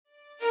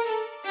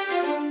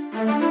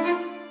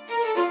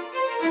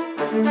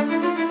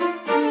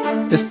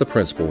It's The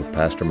Principle with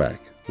Pastor Mac,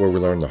 where we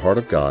learn the heart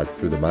of God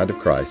through the mind of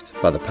Christ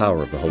by the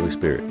power of the Holy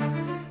Spirit.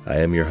 I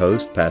am your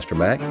host, Pastor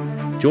Mac.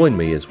 Join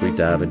me as we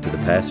dive into the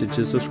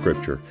passages of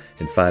Scripture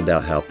and find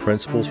out how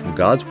principles from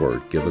God's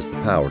Word give us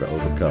the power to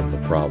overcome the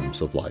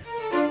problems of life.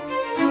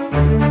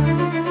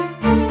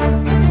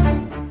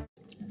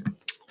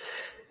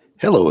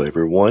 Hello,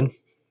 everyone.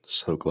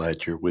 So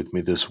glad you're with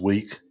me this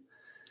week.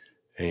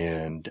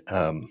 And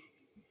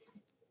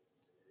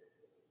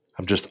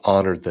I'm just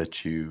honored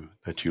that you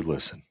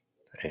listen.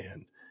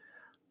 And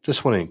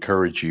just want to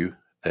encourage you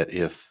that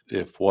if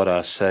what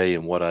I say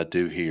and what I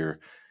do here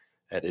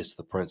at It's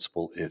the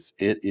Principle, if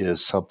it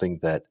is something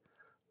that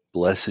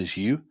blesses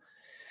you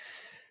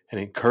and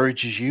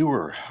encourages you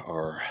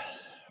or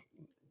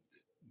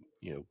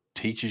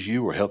teaches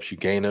you or helps you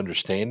gain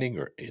understanding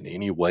or in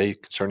any way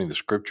concerning the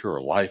Scripture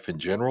or life in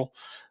general,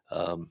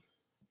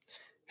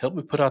 help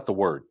me put out the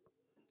word.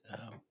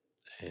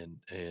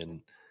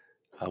 And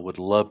I would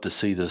love to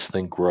see this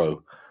thing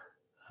grow.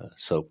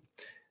 So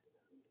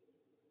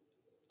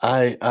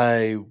I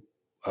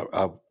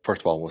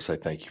first of all, I want to say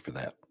thank you for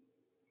that.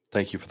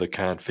 Thank you for the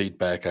kind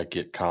feedback. I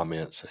get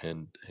comments,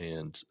 and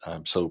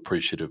I'm so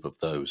appreciative of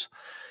those.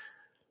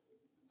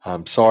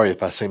 I'm sorry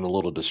if I seem a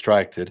little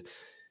distracted.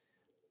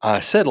 I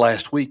said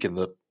last week in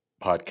the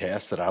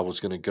podcast that I was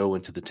going to go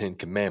into the Ten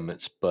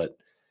Commandments, but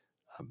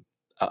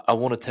I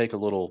want to take a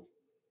little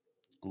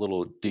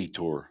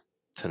detour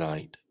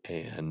tonight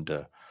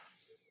and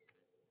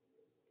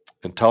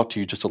talk to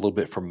you just a little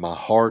bit from my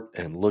heart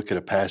and look at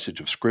a passage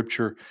of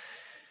Scripture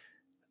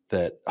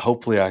that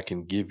hopefully I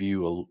can give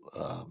you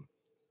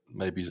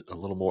maybe a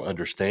little more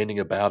understanding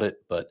about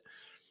it. But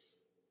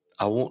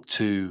I want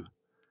to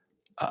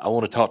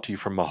talk to you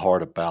from my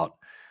heart about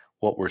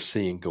what we're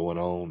seeing going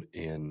on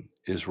in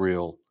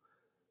Israel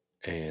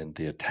and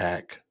the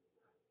attack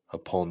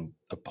upon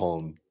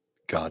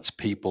God's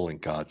people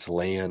and God's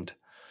land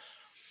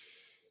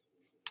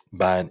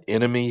by an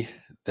enemy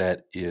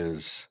that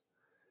is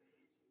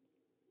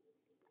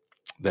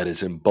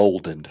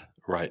emboldened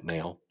right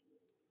now.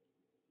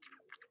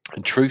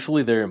 And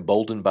truthfully, they're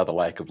emboldened by the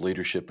lack of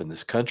leadership in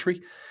this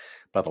country,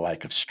 by the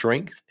lack of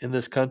strength in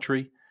this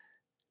country,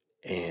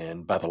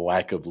 and by the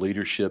lack of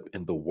leadership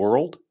in the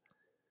world.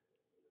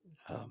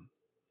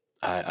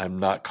 I'm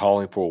not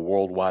calling for a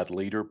worldwide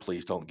leader.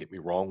 Please don't get me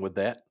wrong with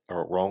that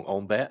or wrong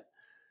on that.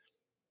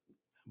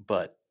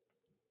 But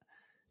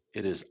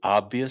it is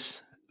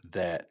obvious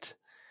that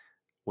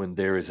when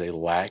there is a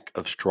lack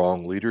of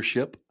strong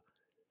leadership,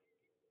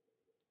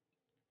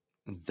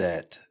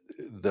 that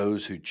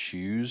those who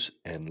choose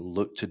and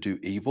look to do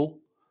evil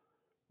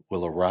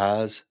will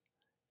arise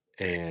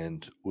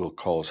and will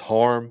cause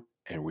harm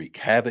and wreak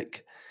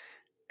havoc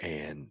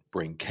and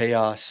bring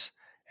chaos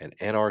and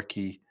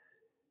anarchy.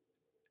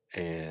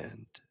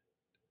 And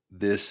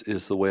this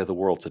is the way of the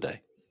world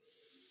today.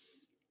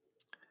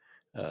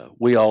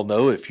 We all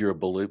know, if you're a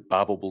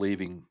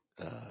Bible-believing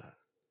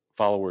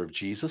follower of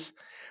Jesus,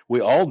 we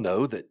all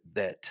know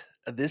that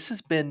this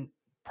has been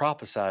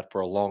prophesied for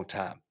a long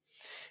time,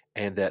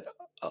 and that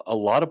a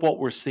lot of what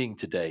we're seeing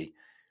today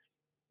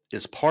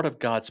is part of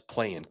God's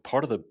plan,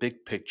 part of the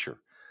big picture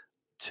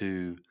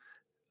to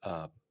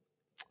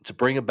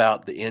bring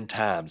about the end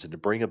times and to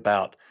bring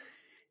about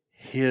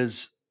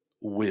His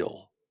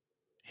will,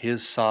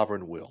 His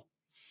sovereign will.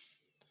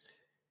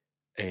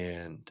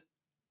 And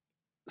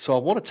so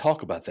I want to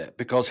talk about that,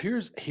 because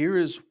here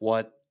is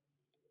what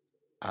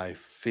I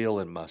feel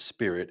in my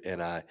spirit,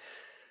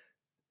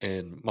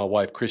 and my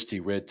wife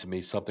Christy read to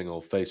me something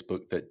on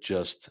Facebook that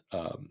just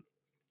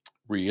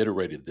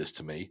reiterated this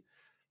to me,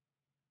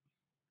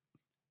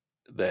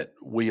 that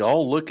we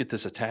all look at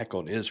this attack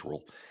on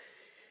Israel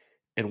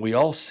and we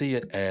all see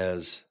it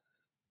as,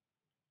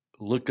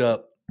 look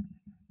up,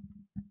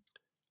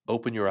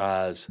 open your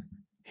eyes,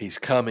 He's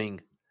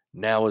coming.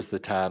 Now is the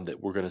time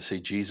that we're going to see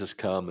Jesus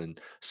come and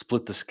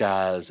split the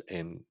skies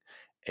and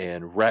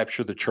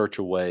rapture the church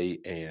away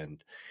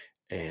and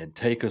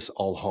take us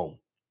all home.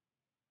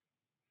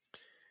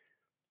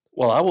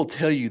 Well, I will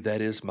tell you,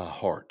 that is my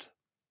heart.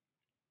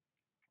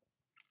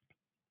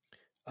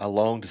 I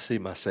long to see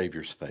my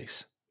Savior's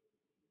face.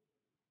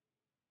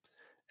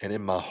 And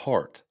in my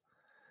heart,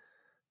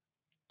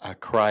 I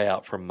cry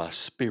out from my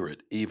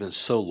spirit, even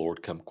so,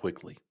 Lord, come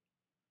quickly.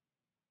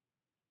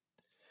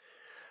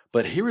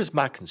 But here is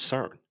my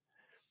concern,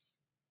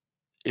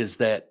 is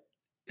that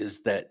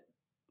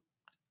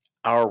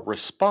our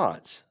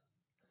response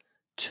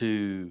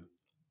to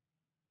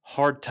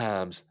hard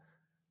times,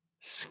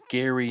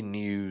 scary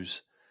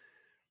news,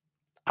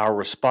 our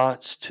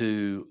response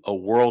to a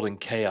world in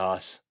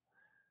chaos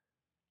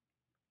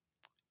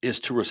is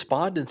to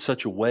respond in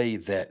such a way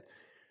that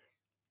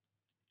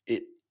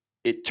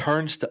it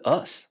turns to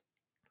us,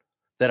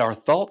 that our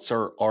thoughts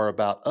are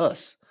about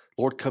us.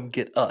 Lord, come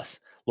get us.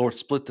 Lord,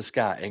 split the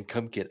sky and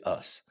come get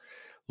us.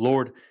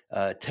 Lord,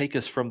 take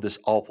us from this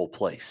awful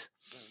place.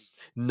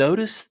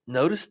 Notice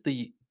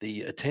the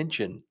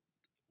attention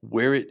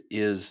where it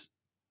is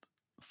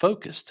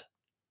focused.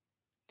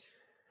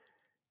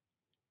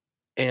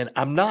 And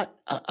I'm not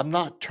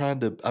trying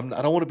to I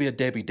don't want to be a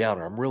Debbie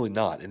Downer. I'm really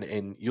not.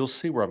 And you'll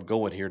see where I'm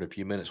going here in a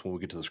few minutes when we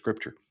get to the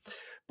scripture.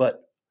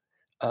 But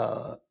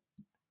uh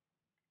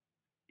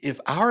if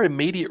our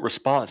immediate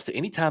response to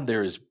any time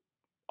there is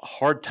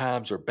hard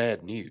times or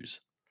bad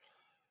news,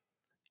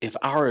 if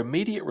our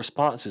immediate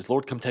response is,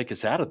 Lord, come take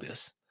us out of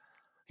this,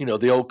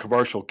 the old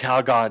commercial,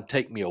 cow God,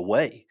 take me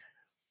away.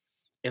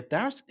 If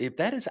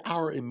that is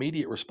our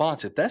immediate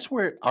response, if that's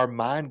where our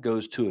mind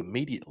goes to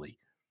immediately,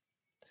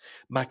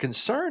 my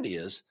concern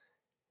is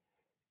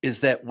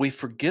that we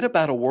forget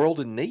about a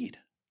world in need.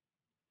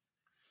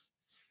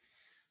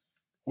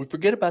 We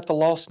forget about the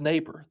lost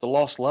neighbor, the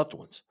lost loved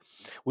ones.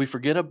 We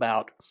forget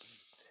about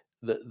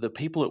the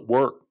people at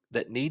work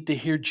that need to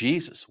hear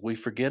Jesus. We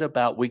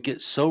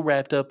get so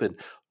wrapped up in,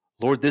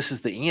 Lord, this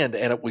is the end,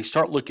 and we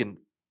start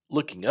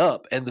looking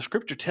up, and the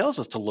scripture tells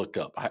us to look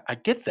up. I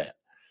get that.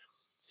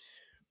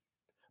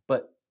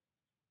 But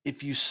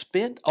if you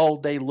spend all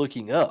day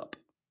looking up,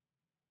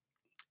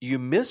 you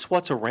miss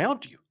what's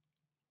around you.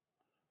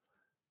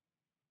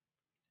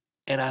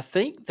 And I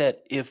think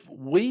that if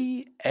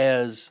we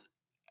as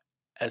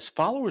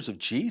followers of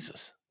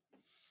Jesus,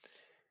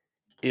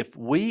 if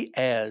we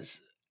as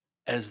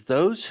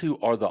those who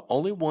are the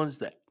only ones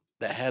that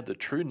have the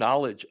true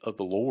knowledge of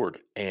the Lord,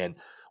 and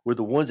we're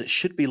the ones that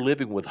should be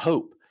living with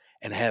hope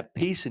and have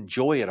peace and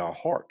joy in our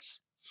hearts,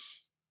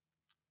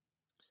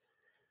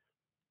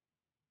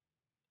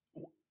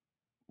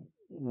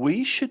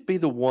 we should be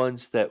the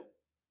ones that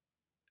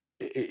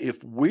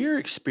if we're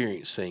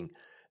experiencing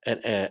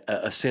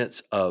a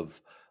sense of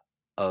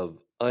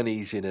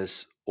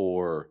uneasiness,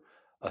 or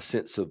a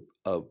sense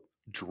of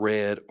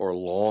dread or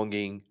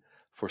longing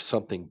for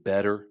something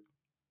better,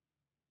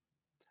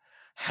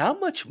 how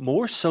much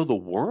more so the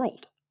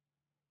world,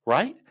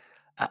 right?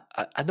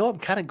 I know I'm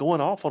kind of going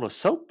off on a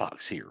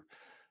soapbox here.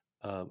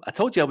 I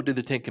told you I would do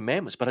the Ten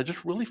Commandments, but I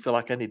just really feel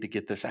like I need to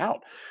get this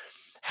out.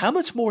 How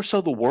much more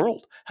so the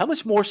world? How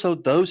much more so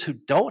those who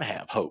don't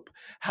have hope?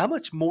 How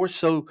much more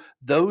so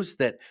those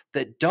that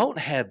don't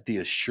have the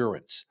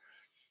assurance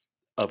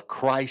of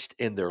Christ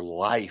in their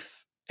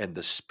life and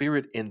the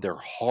Spirit in their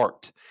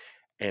heart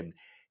and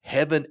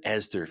heaven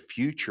as their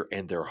future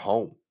and their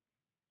home?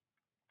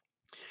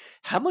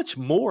 How much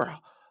more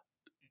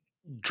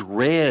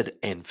dread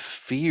and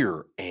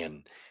fear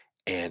and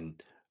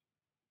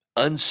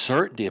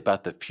uncertainty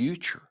about the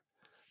future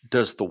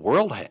does the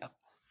world have?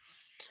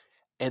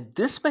 And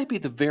this may be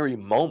the very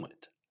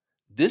moment.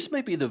 This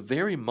may be the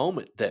very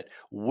moment that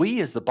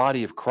we, as the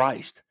body of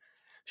Christ,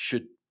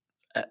 should,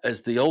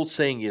 as the old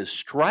saying is,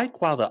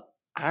 strike while the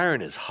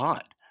iron is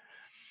hot,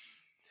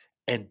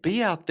 and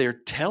be out there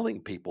telling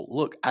people,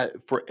 look,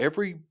 for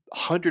every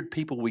 100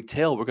 people we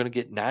tell, we're going to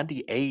get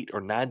 98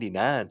 or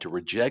 99 to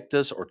reject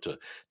us or to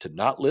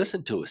not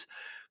listen to us.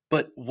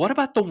 But what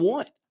about the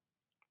one?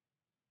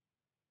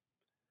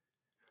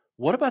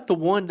 What about the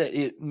one that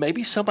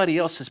maybe somebody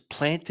else has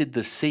planted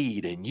the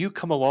seed, and you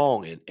come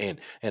along and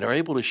are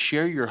able to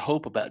share your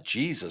hope about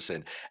Jesus,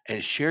 and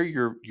share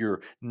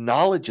your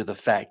knowledge of the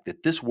fact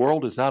that this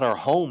world is not our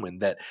home,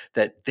 and that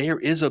there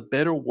is a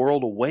better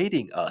world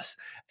awaiting us,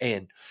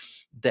 and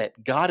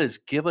that God has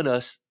given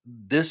us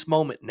this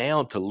moment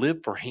now to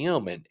live for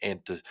Him,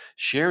 and to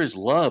share His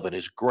love and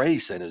His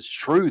grace and His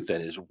truth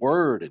and His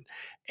word,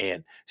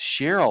 and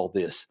share all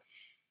this.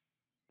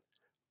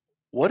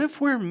 What if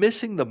we're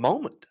missing the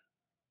moment?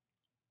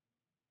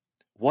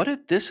 What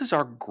if this is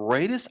our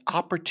greatest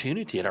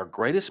opportunity and our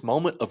greatest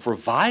moment of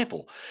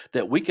revival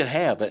that we could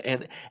have?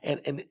 And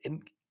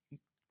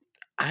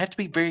I have to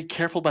be very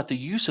careful about the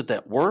use of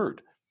that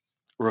word,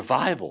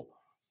 revival.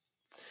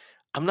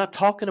 I'm not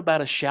talking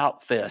about a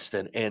shout fest,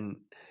 and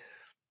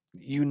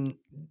you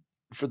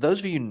for those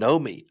of you who know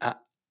me,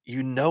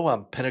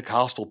 I'm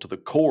Pentecostal to the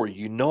core.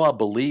 I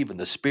believe in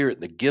the Spirit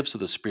and the gifts of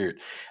the Spirit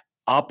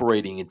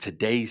operating in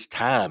today's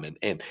time,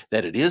 and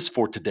that it is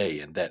for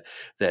today, and that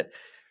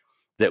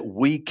that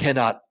we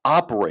cannot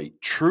operate,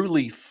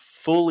 truly,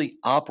 fully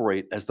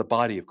operate as the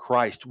body of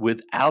Christ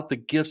without the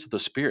gifts of the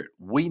Spirit.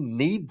 We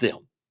need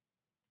them.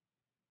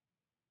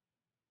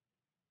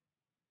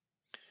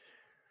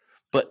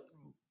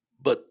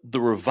 But the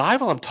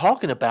revival I'm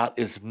talking about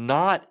is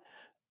not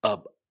uh,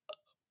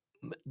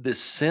 this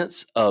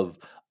sense of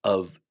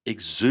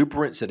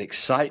exuberance and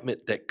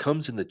excitement that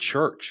comes in the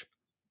church.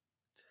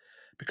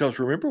 Because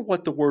remember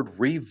what the word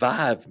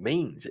revive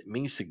means. It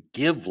means to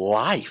give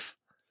life.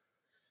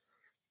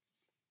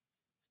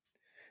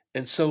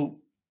 And so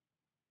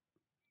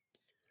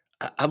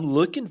I'm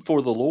looking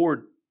for the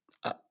Lord,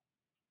 uh,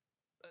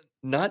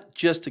 not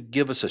just to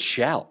give us a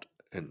shout.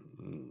 And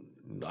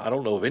I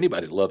don't know if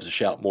anybody loves a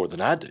shout more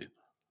than I do,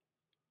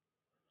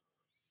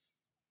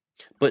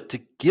 but to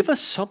give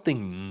us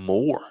something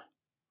more,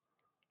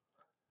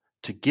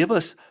 to give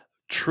us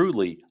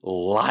truly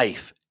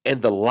life,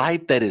 and the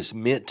life that is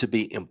meant to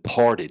be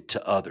imparted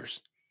to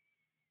others.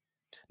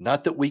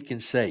 Not that we can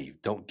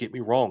save, don't get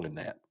me wrong in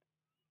that,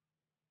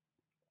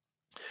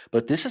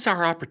 but this is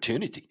our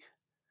opportunity.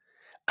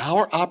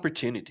 Our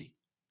opportunity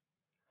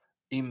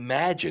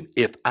Imagine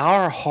if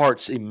our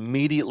hearts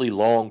immediately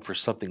long for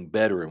something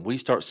better and we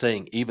start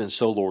saying, "Even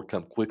so, Lord,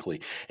 come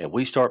quickly," and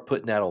we start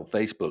putting that on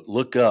Facebook,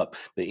 "Look up,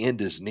 the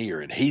end is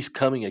near, and He's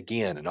coming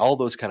again," and all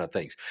those kind of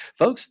things.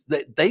 Folks,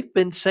 they've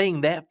been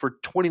saying that for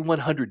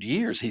 2,100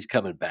 years, He's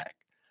coming back.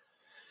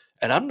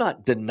 And I'm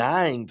not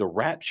denying the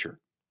rapture.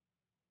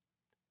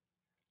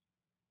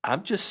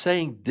 I'm just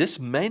saying this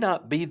may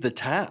not be the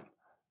time.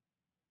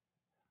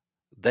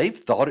 They've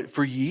thought it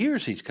for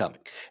years He's coming.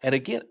 And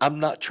again, I'm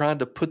not trying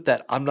to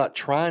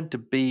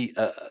be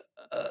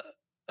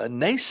a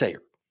naysayer.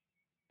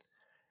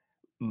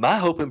 My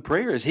hope and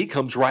prayer is He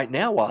comes right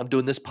now while I'm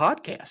doing this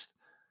podcast.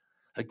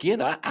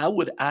 Again,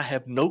 I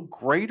have no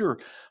greater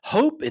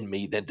hope in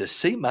me than to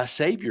see my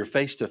Savior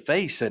face to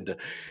face and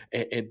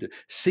to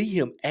see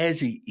Him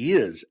as He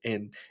is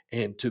and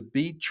to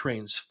be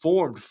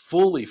transformed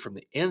fully from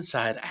the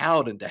inside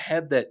out and to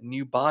have that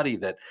new body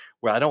that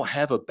where I don't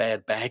have a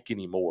bad back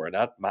anymore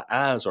and my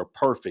eyes are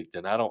perfect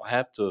and I don't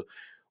have to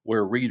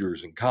wear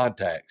readers and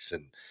contacts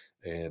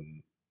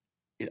and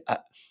I,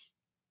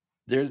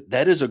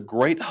 that is a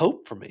great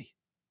hope for me.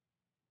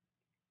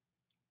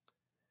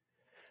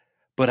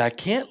 But I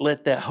can't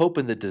let that hope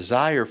and the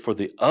desire for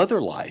the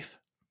other life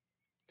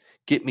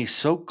get me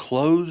so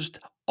closed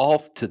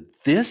off to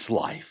this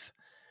life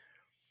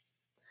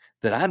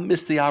that I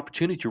miss the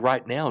opportunity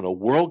right now in a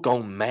world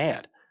gone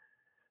mad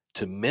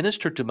to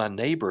minister to my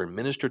neighbor and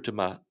minister to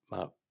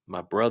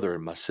my brother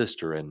and my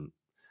sister and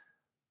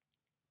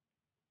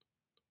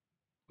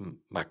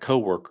my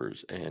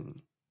coworkers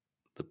and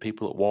the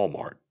people at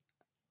Walmart.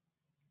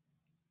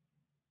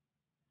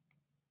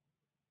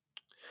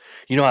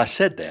 I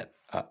said that.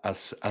 I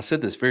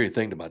said this very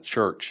thing to my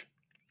church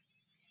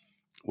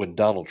when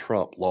Donald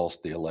Trump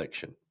lost the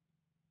election.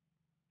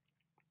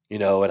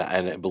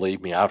 And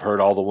believe me, I've heard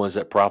all the ones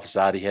that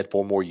prophesied he had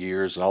 4 more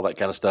years and all that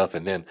kind of stuff.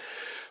 And then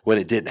when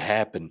it didn't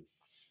happen,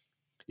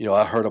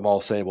 I heard them all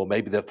saying, "Well,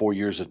 maybe that 4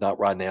 years is not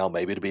right now.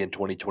 Maybe it'll be in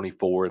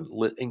 2024."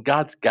 And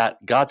God's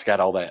got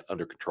all that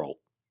under control.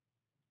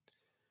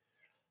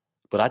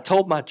 But I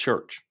told my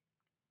church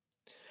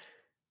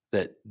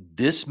that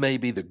this may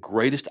be the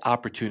greatest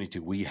opportunity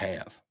we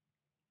have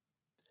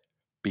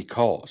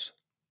because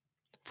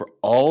for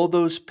all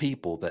those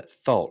people that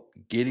thought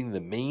getting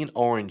the mean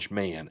orange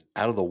man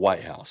out of the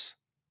White House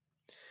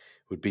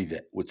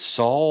would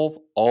solve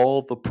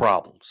all the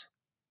problems,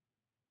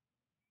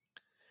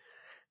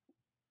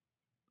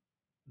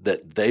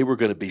 that they were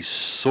going to be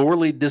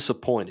sorely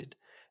disappointed.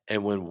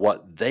 And when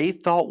what they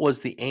thought was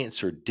the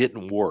answer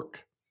didn't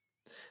work,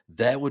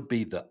 that would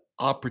be the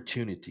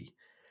opportunity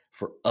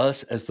for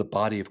us as the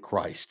body of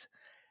Christ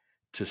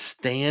to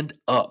stand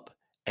up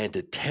and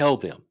to tell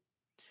them,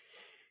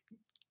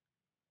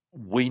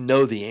 we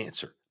know the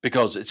answer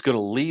because it's going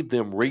to leave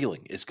them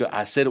reeling.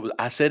 I said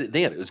it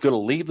then. It's going to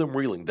leave them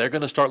reeling. They're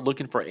going to start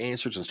looking for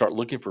answers and start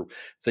looking for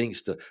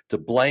things to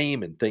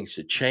blame and things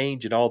to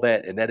change and all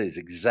that. And that is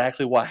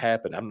exactly what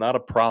happened. I'm not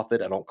a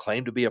prophet. I don't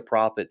claim to be a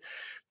prophet,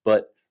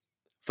 but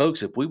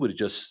folks, if we would have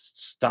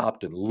just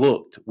stopped and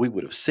looked, we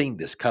would have seen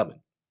this coming.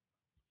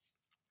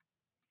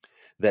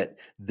 That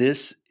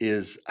this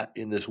is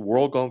in this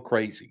world gone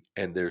crazy,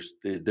 and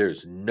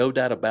there's no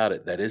doubt about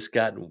it that it's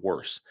gotten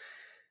worse.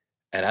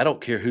 And I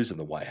don't care who's in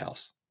the White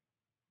House,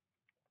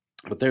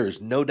 but there is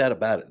no doubt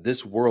about it.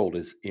 This world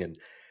is in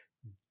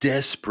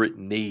desperate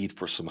need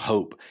for some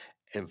hope.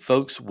 And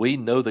folks, we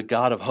know the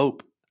God of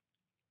hope.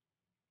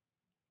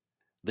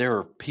 There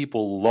are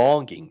people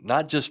longing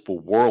not just for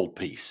world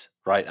peace,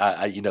 right?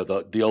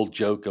 The old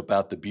joke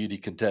about the beauty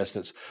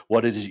contestants.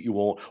 What is it you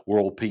want?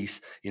 World peace,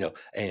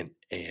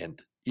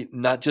 and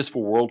not just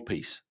for world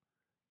peace,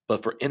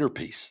 but for inner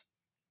peace,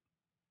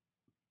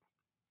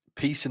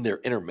 peace in their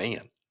inner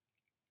man,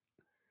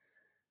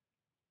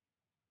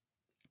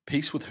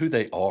 peace with who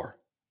they are,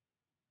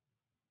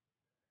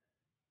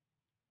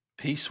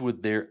 peace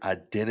with their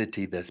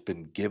identity that's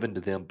been given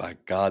to them by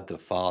God the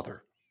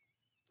Father,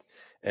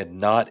 and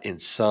not in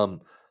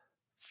some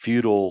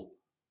futile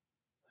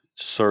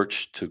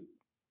search to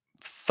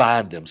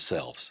find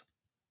themselves.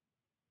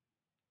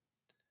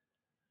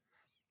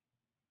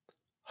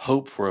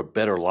 Hope for a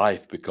better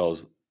life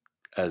because,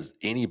 as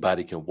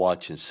anybody can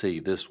watch and see,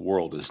 this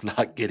world is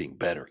not getting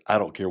better. I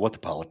don't care what the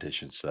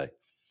politicians say.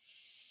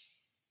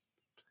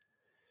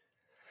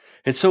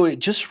 And so it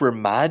just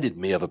reminded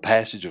me of a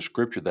passage of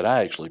scripture that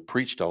I actually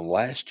preached on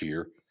last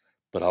year,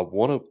 but I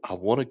want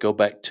to go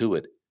back to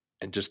it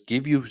and just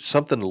give you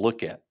something to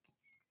look at.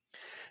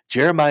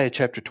 Jeremiah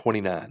chapter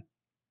 29.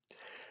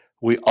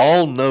 We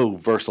all know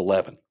verse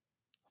 11.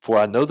 For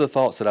I know the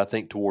thoughts that I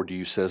think toward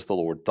you, says the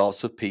Lord,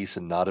 thoughts of peace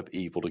and not of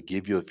evil, to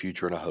give you a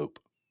future and a hope.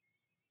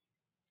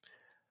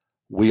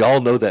 We all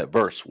know that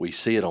verse. We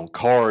see it on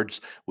cards.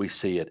 We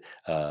see it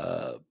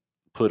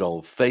put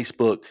on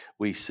Facebook.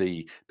 We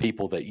see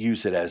people that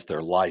use it as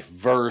their life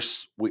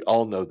verse. We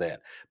all know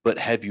that. But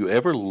have you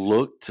ever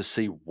looked to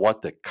see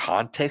what the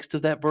context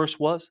of that verse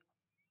was?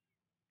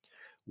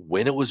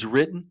 When it was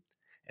written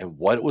and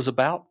what it was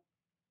about?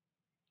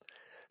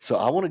 So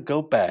I want to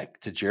go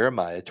back to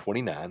Jeremiah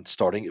 29,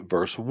 starting at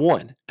verse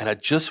 1. And I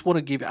just want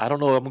to give, I don't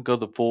know, I'm going to go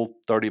the full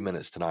 30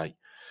 minutes tonight.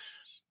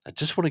 I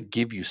just want to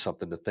give you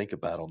something to think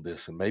about on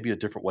this and maybe a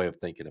different way of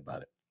thinking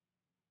about it.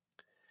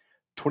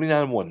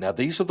 29:1. Now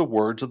these are the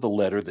words of the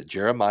letter that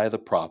Jeremiah the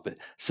prophet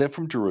sent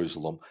from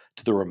Jerusalem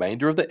to the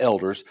remainder of the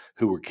elders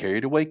who were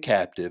carried away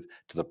captive,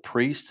 to the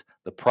priests,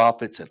 the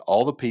prophets, and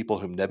all the people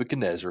whom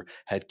Nebuchadnezzar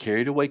had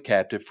carried away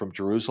captive from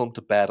Jerusalem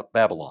to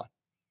Babylon.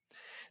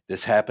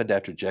 This happened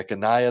after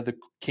Jeconiah the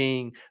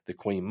king, the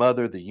queen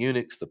mother, the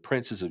eunuchs, the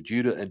princes of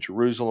Judah and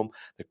Jerusalem,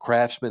 the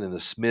craftsmen and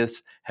the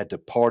smiths had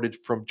departed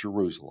from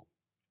Jerusalem.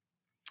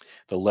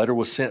 The letter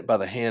was sent by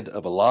the hand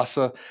of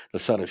Elasah, the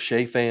son of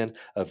Shaphan,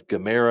 of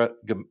Gemariah,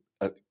 the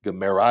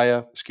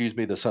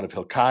son of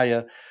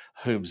Hilkiah,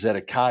 whom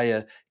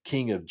Zedekiah,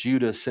 king of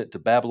Judah, sent to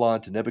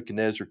Babylon to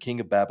Nebuchadnezzar, king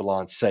of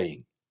Babylon,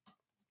 saying,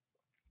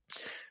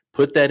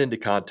 put that into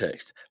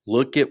context.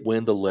 Look at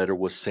when the letter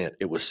was sent.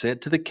 It was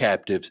sent to the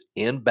captives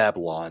in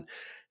Babylon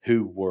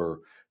who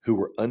were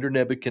under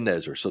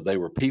Nebuchadnezzar. So they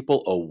were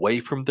people away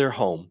from their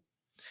home.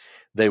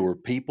 They were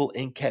people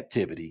in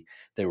captivity.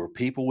 They were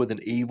people with an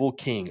evil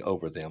king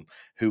over them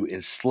who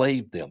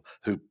enslaved them,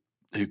 who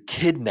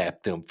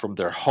kidnapped them from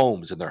their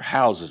homes and their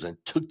houses and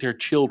took their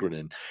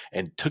children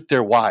and took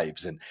their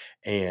wives and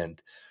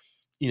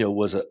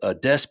was a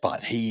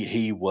despot.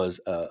 He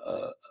was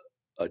a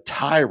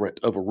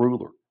tyrant of a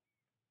ruler.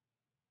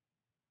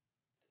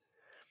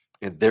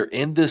 And they're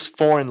in this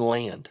foreign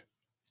land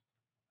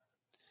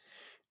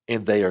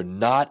and they are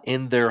not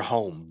in their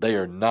home. They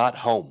are not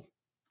home.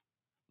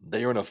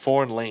 They are in a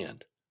foreign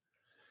land.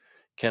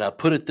 Can I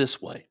put it this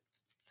way?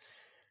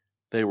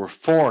 They were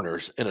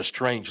foreigners in a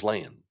strange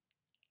land.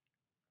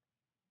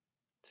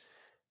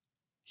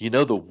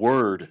 The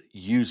word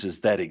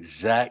uses that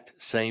exact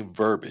same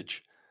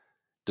verbiage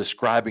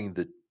describing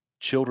the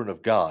children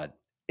of God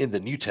in the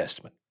New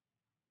Testament.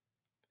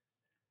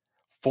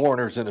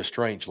 Foreigners in a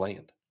strange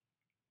land.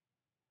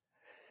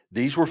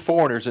 These were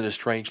foreigners in a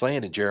strange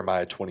land in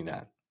Jeremiah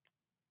 29.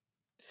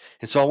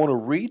 And so I want to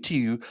read to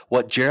you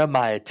what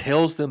Jeremiah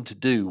tells them to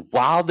do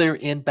while they're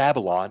in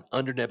Babylon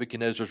under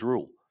Nebuchadnezzar's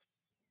rule.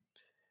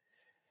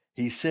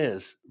 He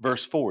says,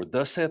 verse 4,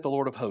 thus saith the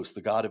Lord of hosts,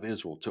 the God of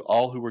Israel, to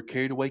all who were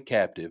carried away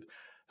captive,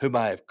 whom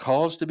I have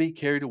caused to be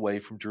carried away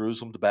from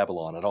Jerusalem to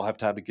Babylon. I don't have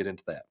time to get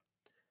into that.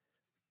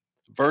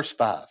 Verse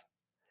 5,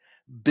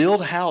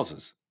 build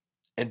houses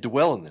and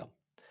dwell in them,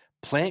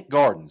 plant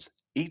gardens,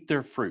 eat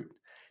their fruit.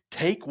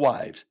 Take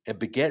wives and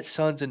beget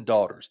sons and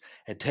daughters,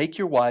 and take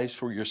your wives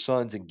for your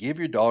sons and give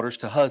your daughters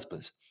to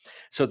husbands,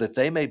 so that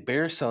they may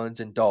bear sons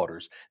and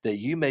daughters, that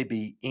you may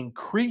be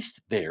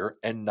increased there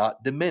and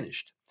not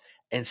diminished.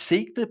 And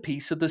seek the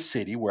peace of the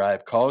city where I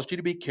have caused you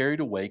to be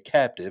carried away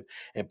captive,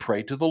 and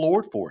pray to the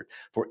Lord for it,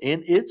 for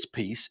in its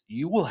peace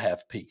you will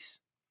have peace.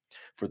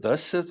 For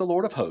thus says the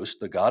Lord of hosts,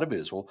 the God of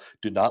Israel,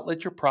 do not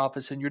let your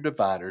prophets and your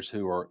diviners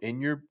who are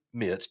in your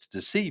midst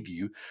deceive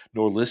you,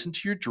 nor listen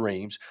to your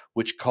dreams,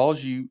 which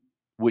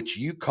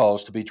you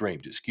cause to be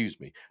dreamed,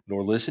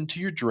 nor listen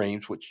to your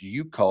dreams which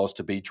you cause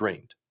to be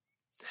dreamed.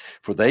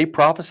 For they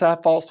prophesy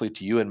falsely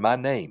to you in my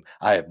name.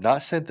 I have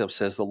not sent them,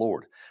 says the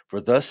Lord.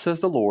 For thus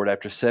says the Lord,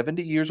 after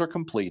 70 years are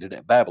completed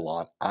at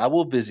Babylon, I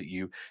will visit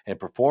you and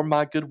perform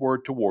my good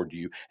word toward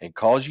you and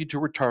cause you to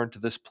return to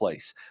this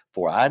place.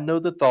 For I know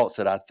the thoughts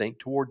that I think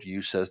toward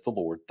you, says the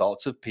Lord,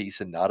 thoughts of peace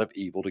and not of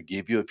evil, to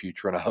give you a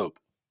future and a hope.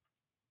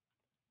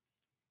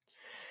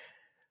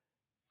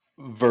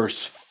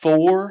 Verses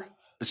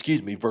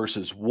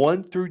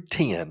 1 through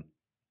 10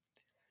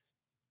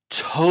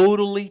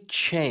 totally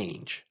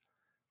change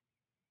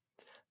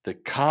the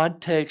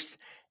context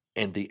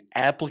and the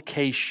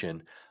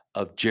application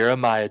of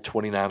Jeremiah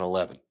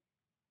 29:11.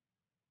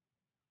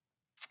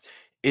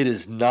 It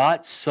is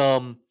not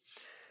some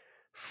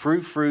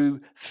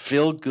frou-frou,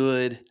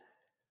 feel-good,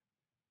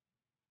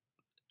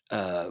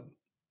 uh,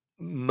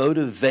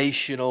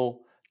 motivational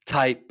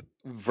type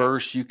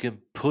verse you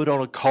can put on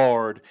a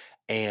card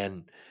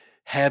and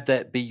have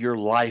that be your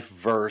life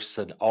verse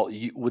and all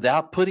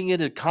without putting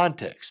it in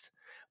context.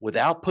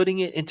 Without putting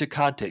it into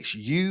context,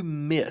 you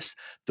miss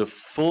the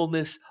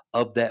fullness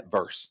of that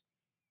verse.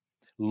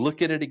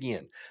 Look at it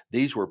again.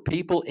 These were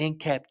people in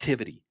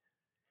captivity.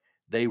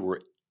 They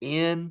were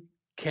in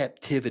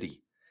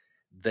captivity.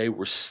 They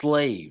were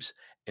slaves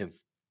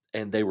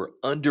and they were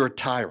under a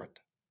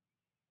tyrant.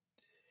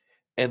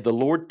 And the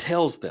Lord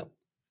tells them,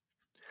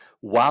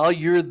 while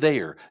you're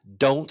there,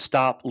 don't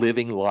stop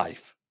living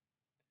life.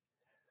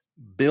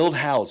 Build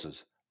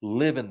houses,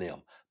 live in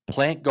them,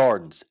 plant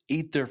gardens,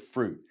 eat their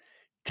fruit,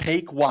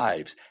 take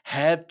wives,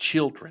 have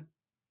children,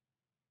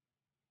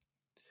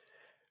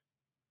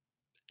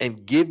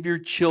 and give your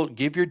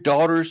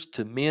daughters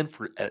to men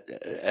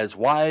as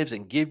wives,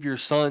 and give your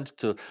sons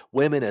to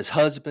women as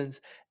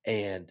husbands,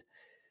 and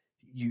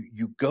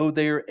you go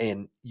there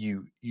and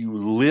you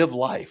live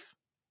life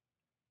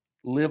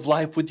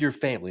with your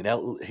family.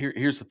 Now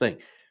here's the thing,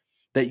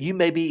 that you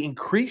may be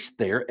increased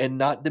there and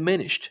not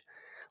diminished.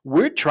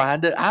 We're trying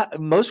to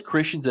most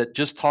Christians that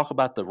just talk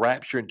about the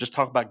rapture and just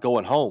talk about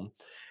going home,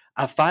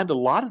 I find a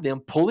lot of them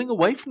pulling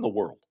away from the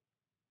world.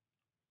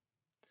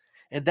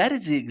 And that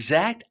is the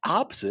exact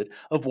opposite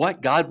of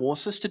what God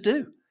wants us to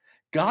do.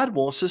 God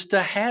wants us to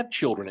have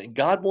children, and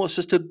God wants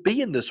us to be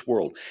in this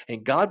world,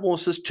 and God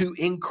wants us to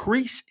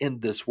increase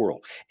in this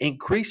world,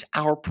 increase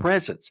our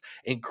presence,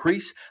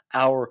 increase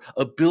our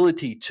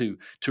ability to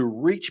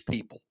reach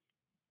people,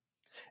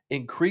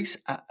 increase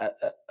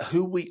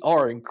who we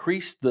are,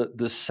 increase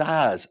the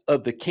size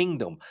of the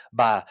kingdom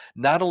by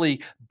not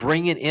only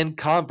bringing in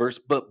converts,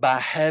 but by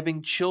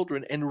having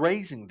children and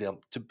raising them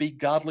to be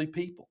godly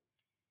people.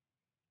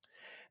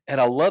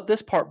 And I love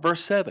this part,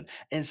 verse 7,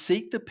 and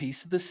seek the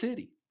peace of the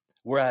city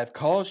where I have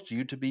caused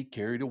you to be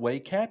carried away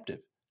captive,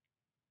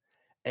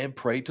 and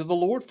pray to the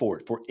Lord for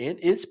it, for in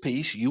its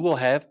peace you will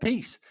have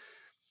peace.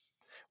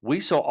 We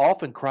so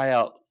often cry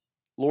out,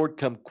 Lord,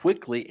 come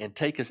quickly and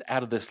take us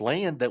out of this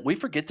land, that we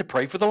forget to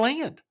pray for the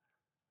land.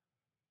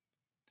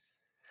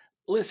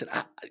 Listen,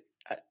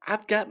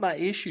 I've got my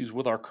issues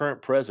with our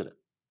current president.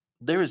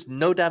 There is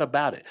no doubt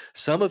about it.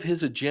 Some of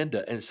his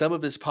agenda and some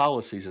of his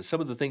policies and some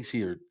of the things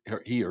he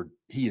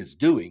is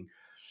doing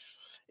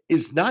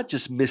is not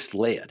just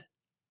misled.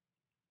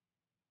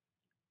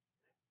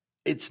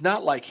 It's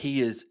not like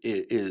he is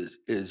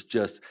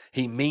just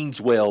he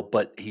means well,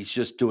 but he's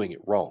just doing it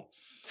wrong.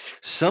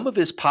 Some of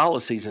his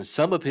policies and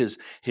some of his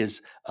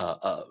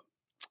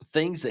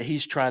things that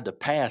he's trying to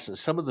pass, and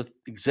some of the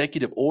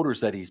executive orders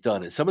that he's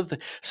done, and some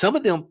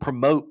of them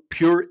promote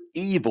pure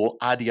evil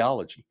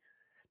ideology.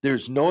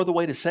 There's no other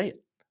way to say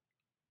it.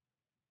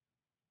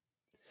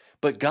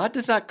 But God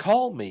does not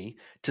call me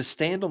to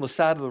stand on the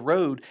side of the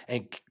road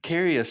and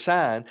carry a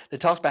sign that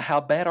talks about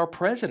how bad our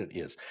president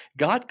is.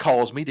 God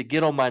calls me to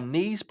get on my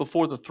knees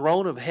before the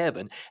throne of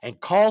heaven and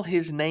call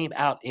his name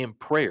out in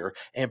prayer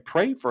and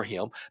pray for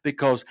him,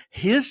 because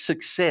his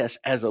success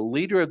as a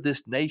leader of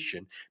this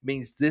nation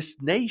means this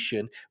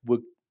nation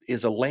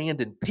is a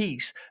land in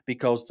peace,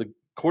 because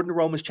according to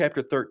Romans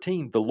chapter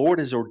 13, the Lord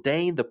has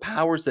ordained the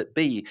powers that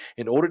be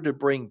in order to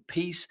bring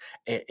peace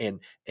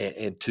and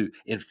to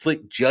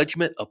inflict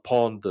judgment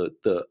upon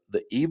the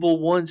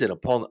evil ones and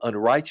upon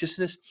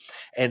unrighteousness.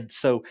 And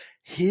so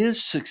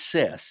his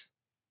success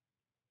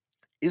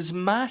is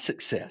my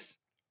success.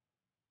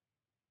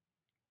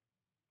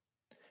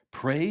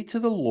 Pray to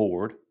the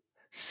Lord,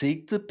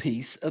 seek the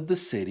peace of the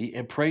city,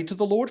 and pray to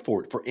the Lord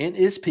for it, for in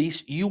his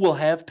peace you will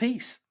have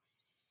peace.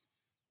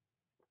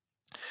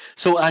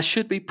 So I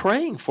should be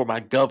praying for my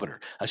governor.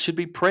 I should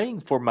be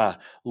praying for my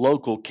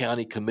local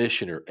county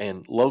commissioner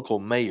and local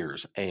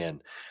mayors,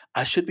 and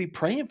I should be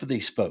praying for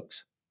these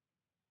folks.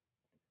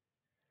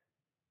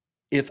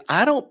 If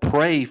I don't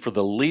pray for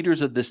the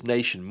leaders of this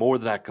nation more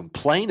than I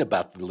complain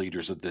about the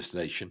leaders of this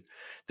nation,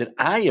 then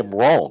I am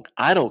wrong.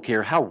 I don't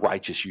care how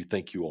righteous you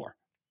think you are.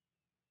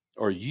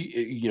 Or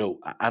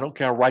I don't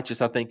care how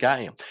righteous I think I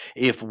am.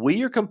 If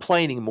we are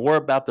complaining more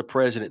about the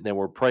president than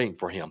we're praying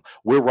for him,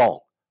 we're wrong.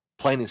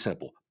 Plain and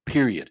simple.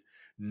 Period.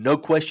 No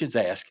questions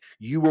asked.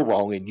 You were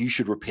wrong and you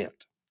should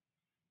repent.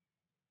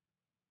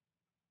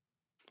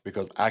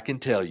 Because I can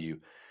tell you,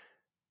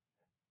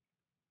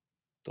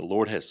 the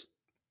Lord has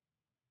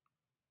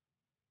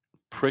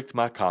pricked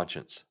my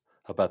conscience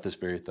about this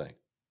very thing.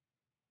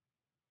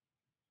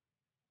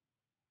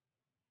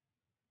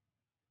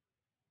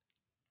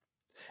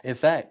 In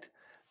fact,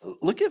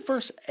 look at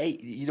verse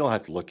 8. You don't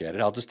have to look at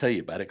it. I'll just tell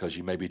you about it because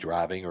you may be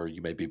driving or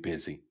you may be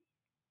busy.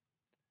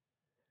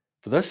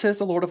 For thus says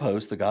the Lord of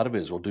hosts, the God of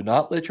Israel, do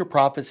not let your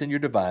prophets and your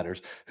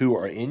diviners who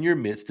are in your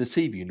midst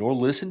deceive you, nor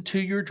listen to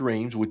your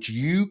dreams which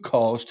you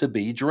cause to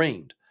be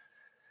dreamed.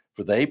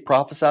 For they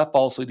prophesy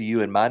falsely to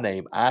you in my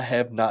name. I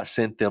have not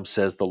sent them,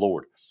 says the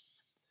Lord.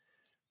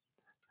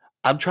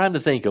 I'm trying to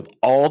think of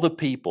all the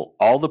people,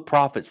 all the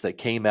prophets that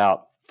came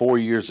out 4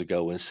 years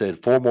ago and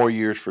said 4 more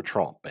years for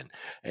Trump,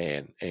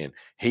 and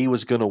he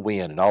was going to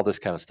win and all this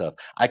kind of stuff.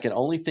 I can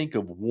only think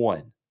of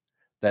one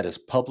that has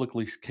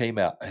publicly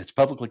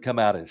come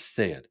out and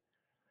said,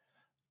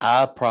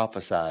 I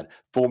prophesied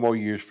 4 more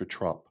years for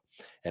Trump,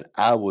 and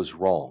I was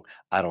wrong.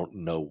 I don't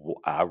know.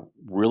 I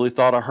really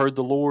thought I heard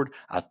the Lord.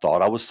 I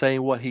thought I was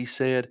saying what he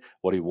said,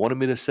 what he wanted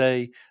me to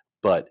say,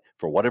 but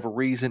for whatever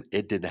reason,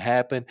 it didn't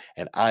happen,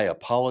 and I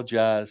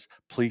apologize.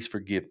 Please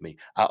forgive me.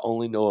 I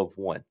only know of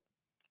one.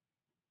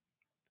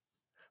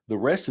 The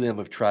rest of them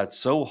have tried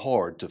so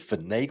hard to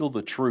finagle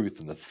the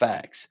truth and the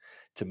facts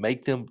to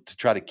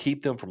try to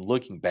keep them from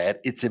looking bad.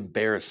 It's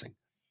embarrassing.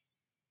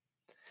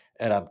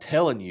 And I'm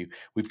telling you,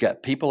 we've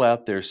got people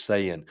out there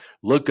saying,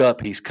 "Look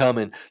up, he's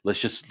coming. Let's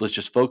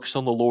just focus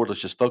on the Lord.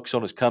 Let's just focus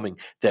on his coming."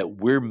 That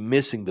we're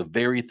missing the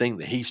very thing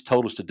that he's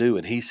told us to do,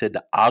 and he said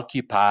to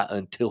occupy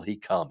until he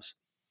comes.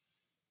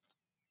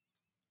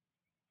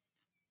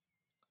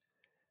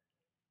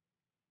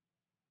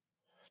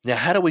 Now,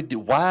 how do we do?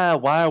 Why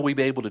are we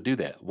able to do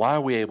that? Why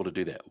are we able to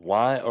do that?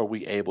 Why are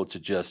we able to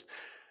just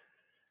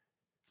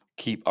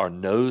keep our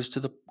nose to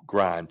the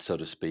grind, so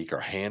to speak, our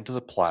hand to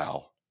the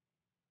plow,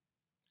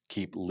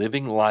 keep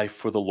living life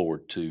for the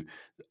Lord to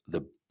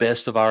the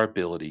best of our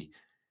ability,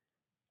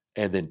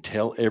 and then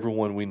tell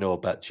everyone we know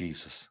about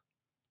Jesus?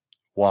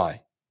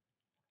 Why?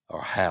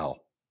 or how?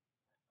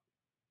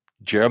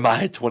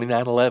 Jeremiah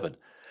 29:11.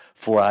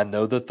 For I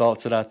know the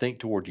thoughts that I think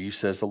toward you,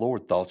 says the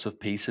Lord, thoughts of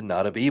peace and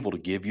not of evil, to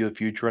give you a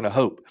future and a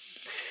hope.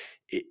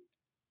 It-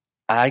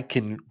 I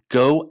can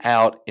go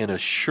out in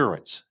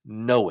assurance,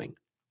 knowing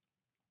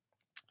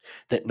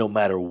that no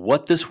matter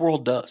what this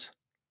world does,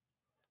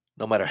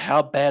 no matter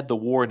how bad the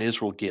war in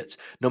Israel gets,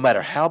 no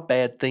matter how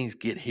bad things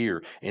get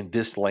here in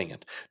this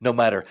land, no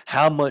matter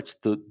how much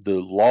the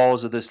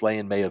laws of this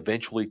land may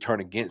eventually turn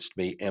against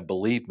me, and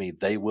believe me,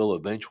 they will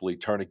eventually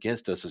turn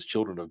against us as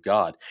children of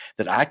God,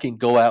 that I can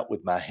go out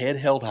with my head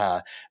held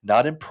high,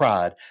 not in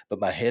pride,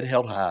 but my head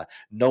held high,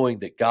 knowing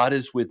that God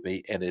is with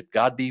me. And if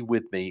God be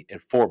with me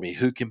and for me,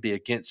 who can be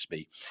against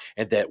me?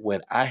 And that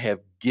when I have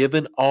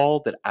given all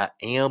that I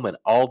am and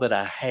all that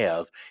I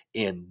have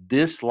in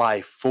this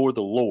life for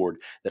the Lord,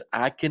 that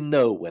I can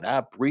know when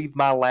I breathe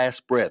my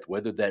last breath,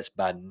 whether that's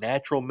by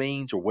natural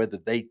means or whether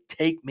they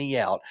take me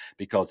out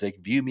because they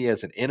view me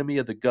as an enemy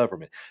of the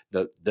government,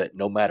 that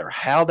no matter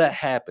how that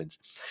happens,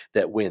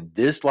 that when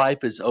this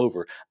life is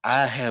over,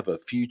 I have a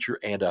future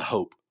and a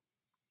hope.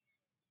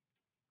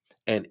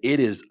 And it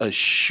is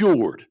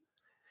assured,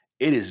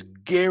 it is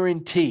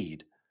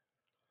guaranteed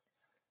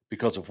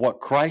because of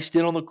what Christ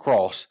did on the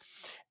cross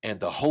and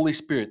the Holy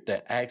Spirit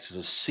that acts as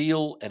a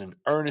seal and an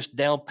earnest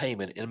down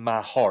payment in my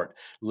heart,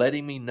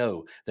 letting me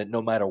know that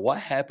no matter what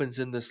happens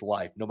in this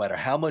life, no matter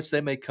how much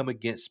they may come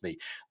against me,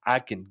 I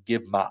can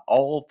give my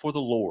all for the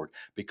Lord,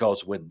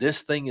 because when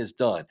this thing is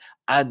done,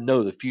 I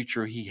know the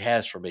future He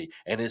has for me,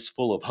 and it's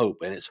full of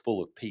hope and it's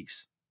full of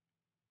peace.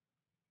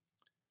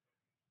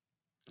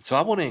 So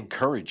I want to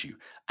encourage you.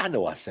 I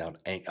know I sound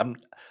I'm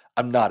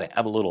not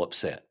I'm a little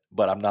upset,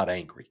 but I'm not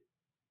angry.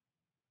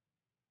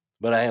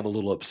 But I am a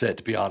little upset,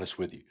 to be honest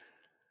with you,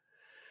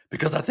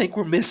 because I think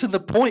we're missing the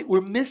point. We're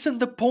missing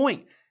the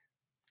point.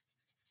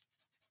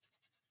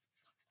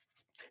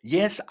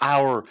 Yes,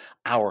 our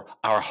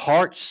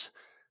hearts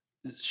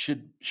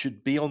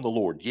should be on the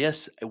Lord.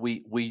 Yes, we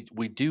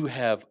do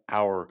have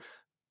our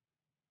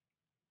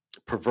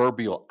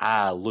proverbial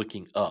eye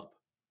looking up,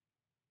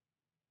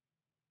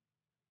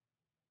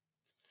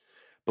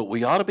 but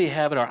we ought to be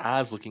having our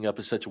eyes looking up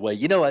in such a way.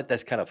 You know what?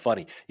 That's kind of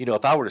funny.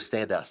 If I were to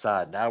stand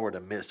outside and I were in the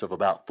midst of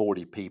about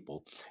 40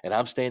 people, and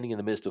I'm standing in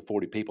the midst of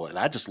 40 people, and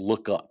I just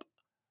look up,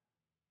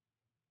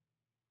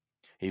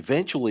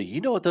 eventually,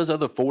 you know what those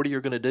other 40 are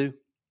going to do?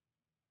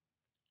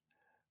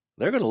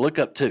 They're going to look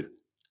up too.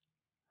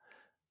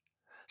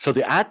 So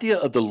the idea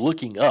of the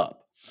looking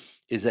up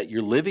is that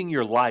you're living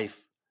your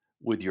life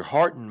with your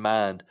heart and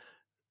mind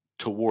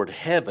toward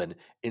heaven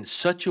in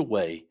such a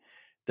way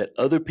that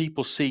other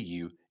people see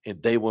you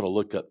and they want to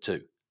look up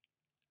too.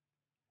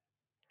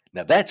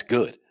 Now that's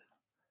good.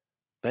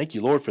 Thank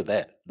you, Lord, for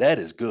that. That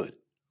is good.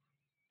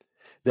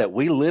 That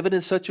we live it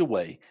in such a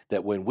way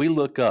that when we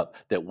look up,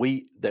 that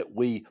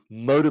we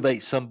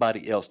motivate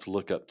somebody else to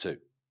look up too.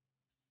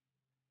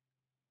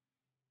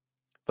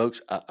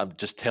 Folks, I'm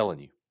just telling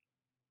you,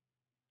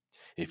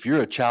 if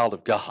you're a child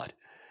of God,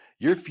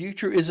 your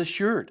future is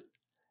assured.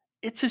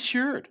 It's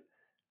assured.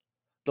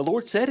 The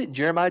Lord said it in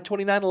Jeremiah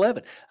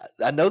 29:11.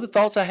 I know the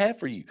thoughts I have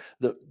for you,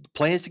 the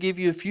plans to give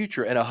you a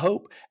future and a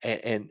hope,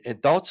 and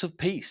thoughts of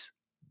peace.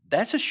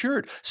 That's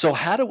assured. So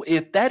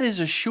if that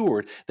is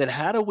assured, then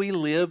how do we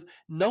live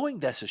knowing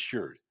that's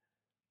assured?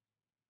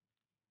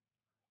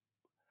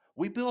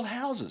 We build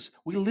houses,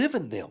 we live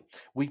in them,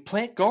 we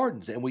plant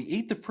gardens, and we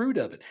eat the fruit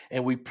of it,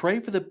 and we pray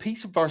for the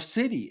peace of our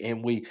city,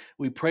 and we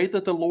pray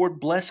that the Lord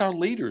bless our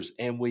leaders,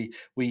 and we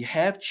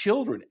have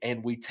children,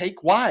 and we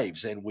take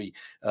wives, and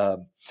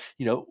um,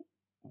 you know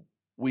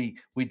we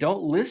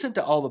don't listen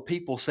to all the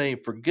people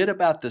saying forget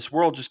about this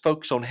world, just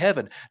focus on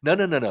heaven. No,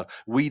 no, no, no.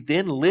 We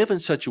then live in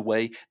such a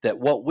way that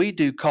what we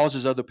do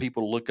causes other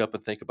people to look up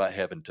and think about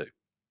heaven too.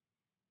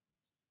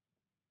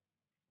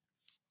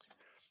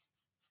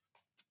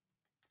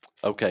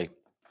 Okay,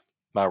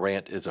 my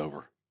rant is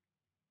over.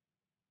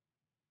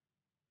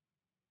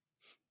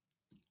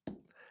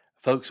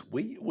 Folks,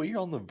 we're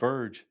on the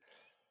verge.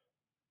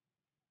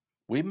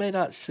 We may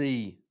not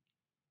see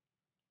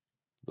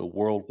the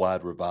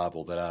worldwide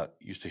revival that I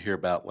used to hear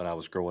about when I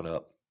was growing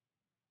up,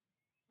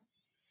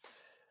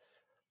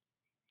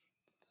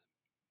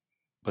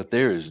 but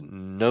there is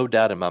no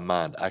doubt in my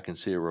mind I can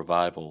see a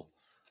revival.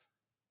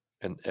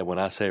 And when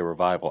I say a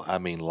revival, I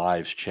mean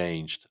lives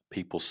changed,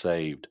 people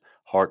saved,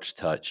 hearts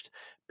touched,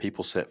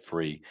 people set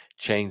free,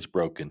 chains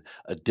broken,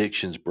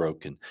 addictions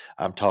broken.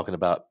 I'm talking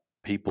about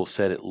people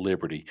set at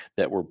liberty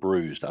that were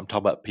bruised. I'm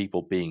talking about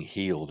people being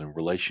healed and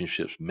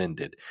relationships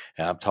mended.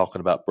 And I'm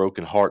talking about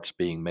broken hearts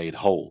being made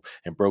whole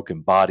and broken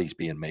bodies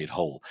being made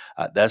whole.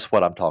 That's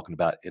what I'm talking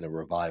about in a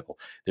revival.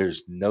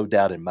 There's no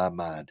doubt in my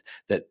mind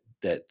that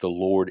the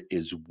Lord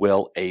is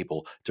well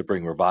able to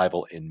bring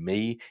revival in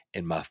me,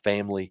 in my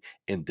family,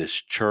 in this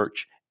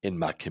church, in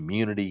my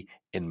community,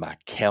 in my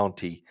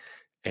county.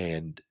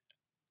 And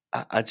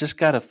I just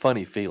got a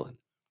funny feeling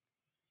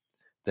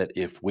that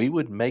if we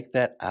would make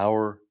that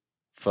our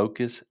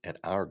focus and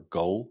our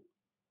goal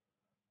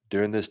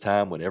during this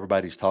time when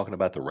everybody's talking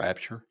about the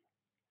rapture,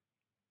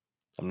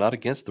 I'm not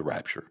against the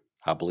rapture.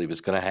 I believe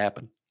it's going to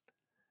happen.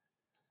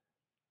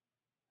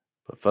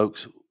 But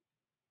folks,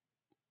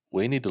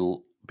 we need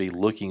to be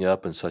looking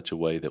up in such a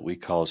way that we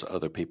cause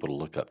other people to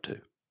look up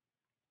to.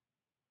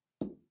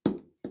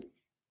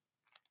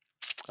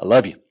 I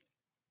love you.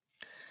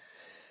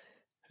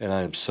 And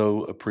I am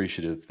so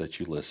appreciative that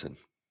you listen.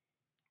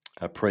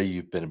 I pray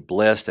you've been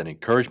blessed and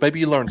encouraged. Maybe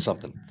you learned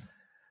something.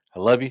 I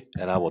love you,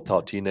 and I will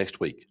talk to you next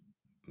week.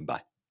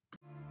 Bye.